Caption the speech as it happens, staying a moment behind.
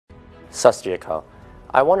Sat Sri Akal.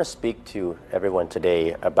 I want to speak to everyone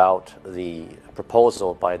today about the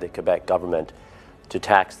proposal by the Quebec government to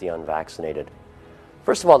tax the unvaccinated.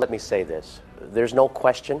 First of all, let me say this. There's no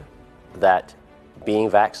question that being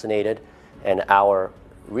vaccinated and our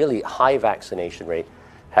really high vaccination rate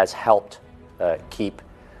has helped keep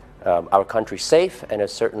our country safe and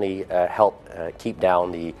has certainly helped keep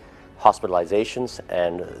down the hospitalizations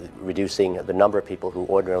and reducing the number of people who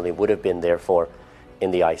ordinarily would have been therefore in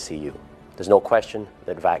the ICU. There's no question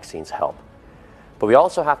that vaccines help. But we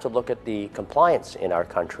also have to look at the compliance in our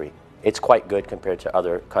country. It's quite good compared to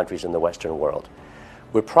other countries in the Western world.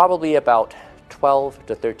 We're probably about 12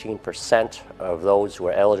 to 13% of those who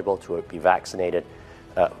are eligible to be vaccinated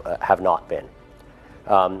have not been.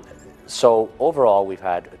 So overall, we've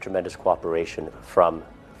had a tremendous cooperation from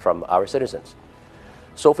our citizens.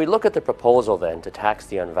 So if we look at the proposal then to tax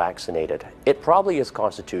the unvaccinated, it probably is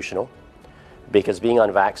constitutional because being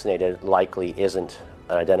unvaccinated likely isn't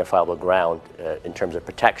an identifiable ground in terms of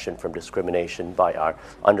protection from discrimination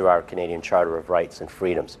under our Canadian Charter of Rights and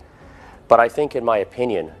Freedoms. But I think, in my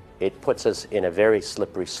opinion, it puts us in a very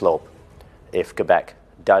slippery slope if Quebec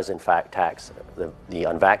does in fact tax the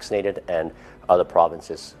unvaccinated and other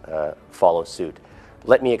provinces follow suit.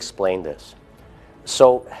 Let me explain this.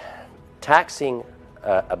 So taxing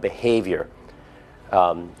a behavior,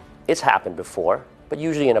 it's happened before, but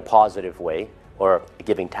usually in a positive way, or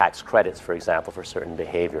giving tax credits, for example, for certain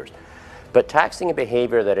behaviors. But taxing a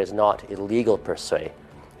behavior that is not illegal per se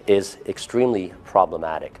is extremely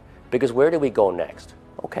problematic, because where do we go next?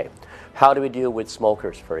 Okay, how do we deal with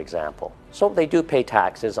smokers, for example? So they do pay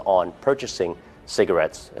taxes on purchasing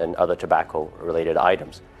cigarettes and other tobacco-related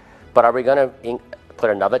items. But are we going to put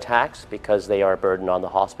another tax because they are a burden on the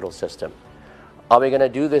hospital system? Are we going to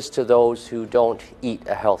do this to those who don't eat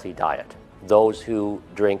a healthy diet, those who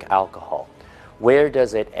drink alcohol? Where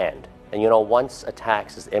does it end? And you know, once a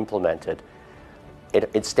tax is implemented,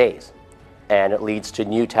 it stays. And it leads to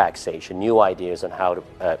new taxation, new ideas on how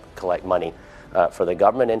to collect money for the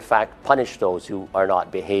government. In fact, punish those who are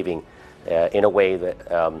not behaving in a way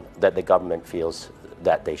that the government feels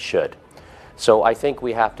that they should. So I think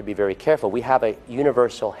we have to be very careful. We have a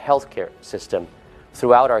universal healthcare system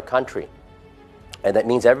throughout our country. And that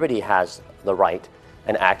means everybody has the right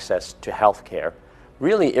and access to health care,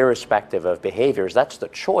 really irrespective of behaviors. That's the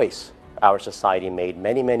choice our society made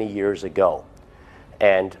many, many years ago.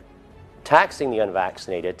 And taxing the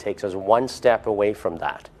unvaccinated takes us one step away from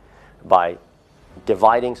that by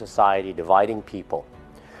dividing society, dividing people.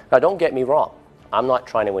 Now, don't get me wrong. I'm not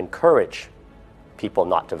trying to encourage people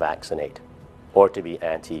not to vaccinate or to be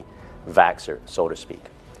anti-vaxxer, so to speak.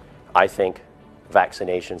 I think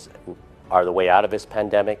vaccinations are the way out of this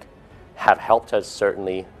pandemic, have helped us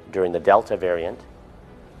certainly during the Delta variant,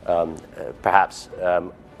 perhaps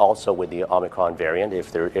also with the Omicron variant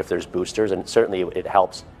if there's boosters, and certainly it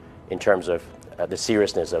helps in terms of the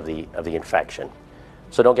seriousness of the infection.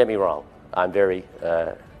 So don't get me wrong, I'm very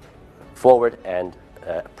forward and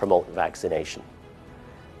promote vaccination.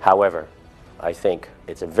 However, I think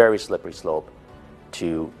it's a very slippery slope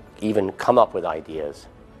to even come up with ideas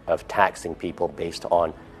of taxing people based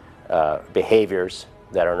on behaviors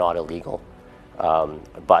that are not illegal,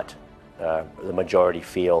 but the majority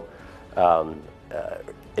feel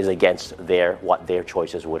is against what their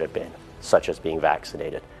choices would have been, such as being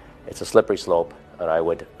vaccinated. It's a slippery slope, and I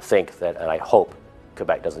would think that, and I hope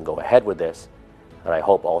Quebec doesn't go ahead with this, and I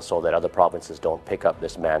hope also that other provinces don't pick up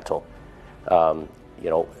this mantle. You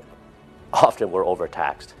know, often we're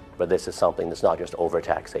overtaxed, but this is something that's not just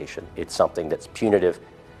overtaxation. It's something that's punitive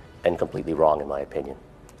and completely wrong, in my opinion.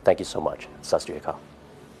 Thank you so much. Sat Sri Akal.